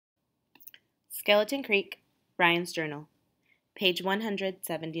Skeleton Creek, Ryan's Journal, page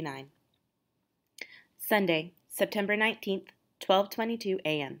 179. Sunday, September 19th, 12:22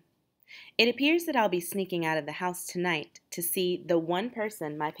 a.m. It appears that I'll be sneaking out of the house tonight to see the one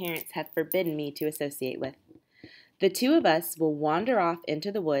person my parents have forbidden me to associate with. The two of us will wander off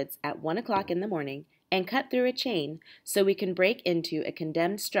into the woods at 1 o'clock in the morning and cut through a chain so we can break into a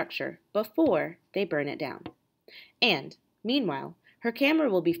condemned structure before they burn it down. And, meanwhile, her camera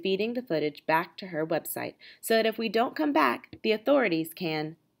will be feeding the footage back to her website so that if we don't come back, the authorities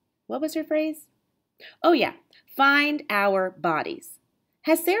can, what was her phrase? Oh yeah, find our bodies.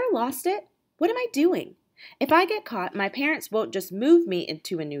 Has Sarah lost it? What am I doing? If I get caught, my parents won't just move me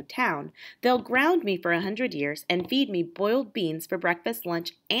into a new town. They'll ground me for 100 years and feed me boiled beans for breakfast,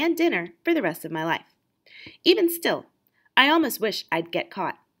 lunch, and dinner for the rest of my life. Even still, I almost wish I'd get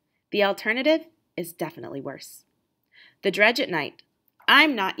caught. The alternative is definitely worse. The dredge at night.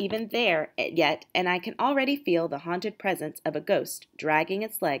 I'm not even there yet, and I can already feel the haunted presence of a ghost dragging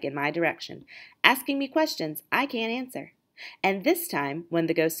its leg in my direction, asking me questions I can't answer. And this time, when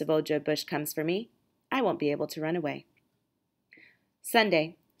the ghost of Old Joe Bush comes for me, I won't be able to run away.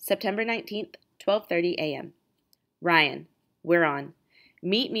 Sunday, September 19th, 12:30 a.m. Ryan, we're on.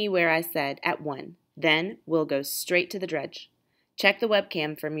 Meet me where I said at 1. Then we'll go straight to the dredge. Check the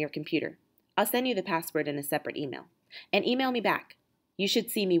webcam from your computer. I'll send you the password in a separate email. And email me back. You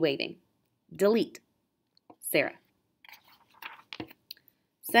should see me waving. Delete. Sarah.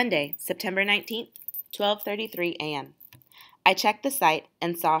 Sunday, September 19th, 12:33 a.m. I checked the site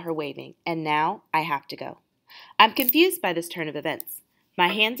and saw her waving, and now I have to go. I'm confused by this turn of events. My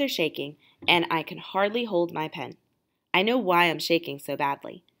hands are shaking, and I can hardly hold my pen. I know why I'm shaking so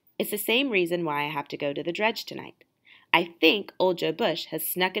badly. It's the same reason why I have to go to the dredge tonight. I think Old Joe Bush has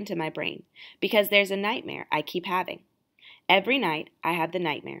snuck into my brain because there's a nightmare I keep having. Every night I have the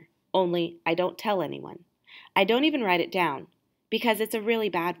nightmare, only I don't tell anyone. I don't even write it down because it's a really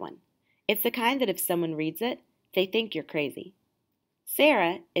bad one. It's the kind that if someone reads it, they think you're crazy.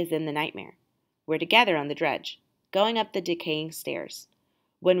 Sarah is in the nightmare. We're together on the dredge, going up the decaying stairs.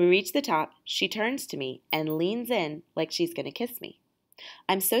 When we reach the top, she turns to me and leans in like she's going to kiss me.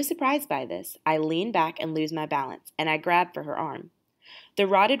 I'm so surprised by this, I lean back and lose my balance, and I grab for her arm. The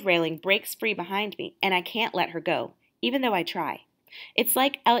rotted railing breaks free behind me, and I can't let her go, even though I try. It's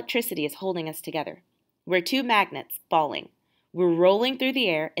like electricity is holding us together. We're two magnets falling. We're rolling through the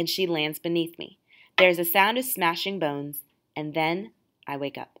air, and she lands beneath me. There's a sound of smashing bones, and then I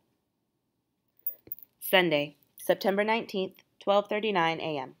wake up. Sunday, September 19th, 12:39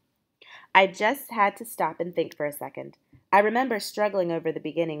 a.m. I just had to stop and think for a second. I remember struggling over the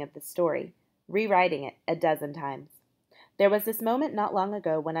beginning of the story, rewriting it a dozen times. There was this moment not long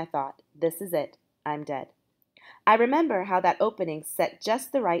ago when I thought, this is it, I'm dead. I remember how that opening set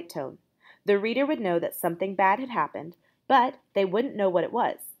just the right tone. The reader would know that something bad had happened, but they wouldn't know what it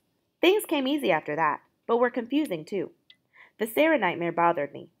was. Things came easy after that, but were confusing too. The Sarah nightmare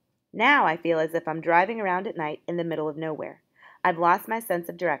bothered me. Now I feel as if I'm driving around at night in the middle of nowhere. I've lost my sense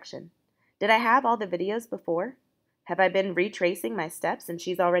of direction. Did I have all the videos before? Have I been retracing my steps and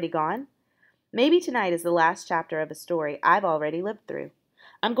she's already gone? Maybe tonight is the last chapter of a story I've already lived through.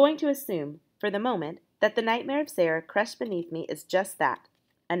 I'm going to assume, for the moment, that the nightmare of Sarah crushed beneath me is just that,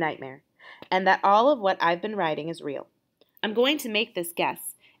 a nightmare, and that all of what I've been writing is real. I'm going to make this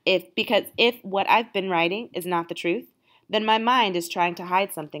guess, because if what I've been writing is not the truth, then my mind is trying to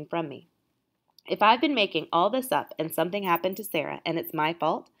hide something from me. If I've been making all this up and something happened to Sarah and it's my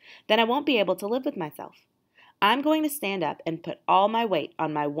fault, then I won't be able to live with myself. I'm going to stand up and put all my weight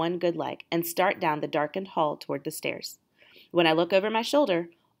on my one good leg and start down the darkened hall toward the stairs. When I look over my shoulder,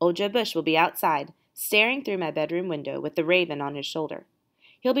 Old Joe Bush will be outside, staring through my bedroom window with the raven on his shoulder.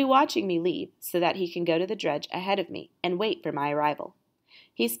 He'll be watching me leave so that he can go to the dredge ahead of me and wait for my arrival.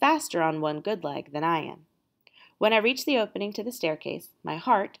 He's faster on one good leg than I am. When I reach the opening to the staircase, my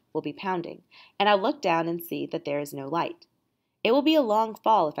heart will be pounding, and I'll look down and see that there is no light. It will be a long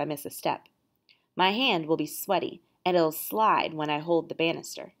fall if I miss a step. My hand will be sweaty, and it'll slide when I hold the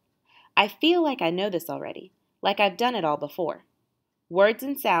banister. I feel like I know this already, like I've done it all before. Words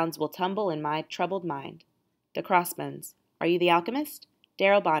and sounds will tumble in my troubled mind. The Crossbones. Are you the alchemist?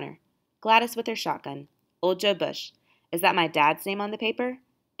 Darrell Bonner. Gladys with her shotgun. Old Joe Bush. Is that my dad's name on the paper?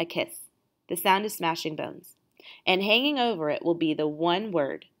 A kiss. The sound of smashing bones. And hanging over it will be the one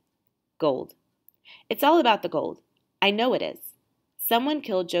word. Gold. It's all about the gold. I know it is. Someone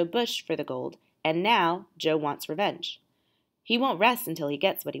killed Joe Bush for the gold, and now Joe wants revenge. He won't rest until he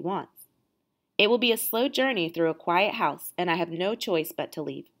gets what he wants. It will be a slow journey through a quiet house, and I have no choice but to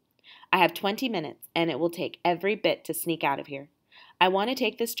leave. I have 20 minutes, and it will take every bit to sneak out of here. I want to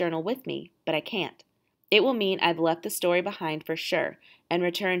take this journal with me, but I can't. It will mean I've left the story behind for sure and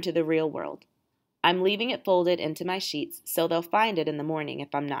returned to the real world. I'm leaving it folded into my sheets so they'll find it in the morning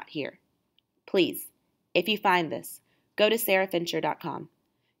if I'm not here. Please, if you find this, go to sarahfincher.com.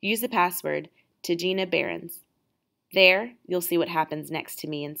 Use the password Gina Barons. There, you'll see what happens next to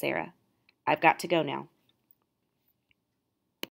me and Sarah. I've got to go now.